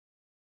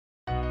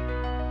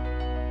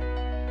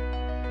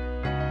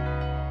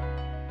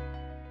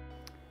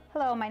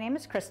Hello, my name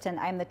is Kristen.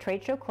 I'm the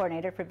Trade Show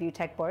Coordinator for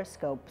ViewTech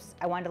Borescopes.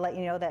 I wanted to let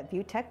you know that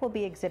ViewTech will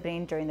be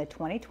exhibiting during the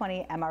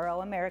 2020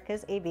 MRO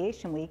America's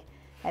Aviation Week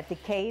at the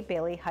K.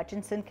 Bailey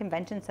Hutchinson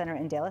Convention Center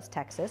in Dallas,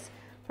 Texas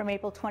from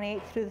April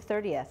 28th through the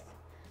 30th.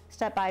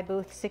 Stop by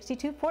booth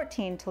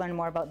 6214 to learn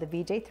more about the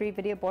VJ3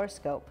 video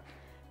borescope.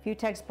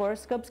 ViewTech's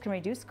borescopes can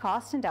reduce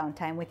cost and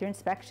downtime with your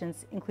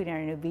inspections, including our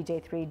new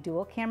VJ3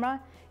 dual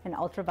camera and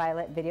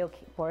ultraviolet video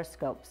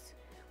borescopes.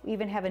 We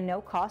even have a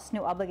no-cost,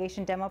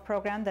 no-obligation demo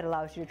program that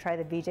allows you to try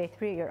the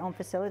VJ3 at your own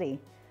facility.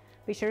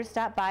 Be sure to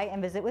stop by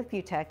and visit with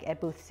ViewTech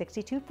at booth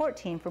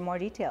 6214 for more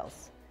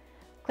details.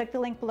 Click the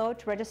link below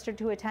to register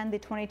to attend the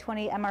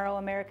 2020 MRO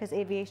America's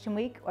Aviation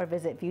Week, or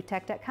visit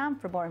viewtech.com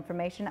for more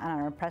information on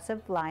our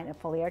impressive line of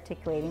fully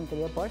articulating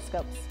video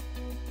borescopes.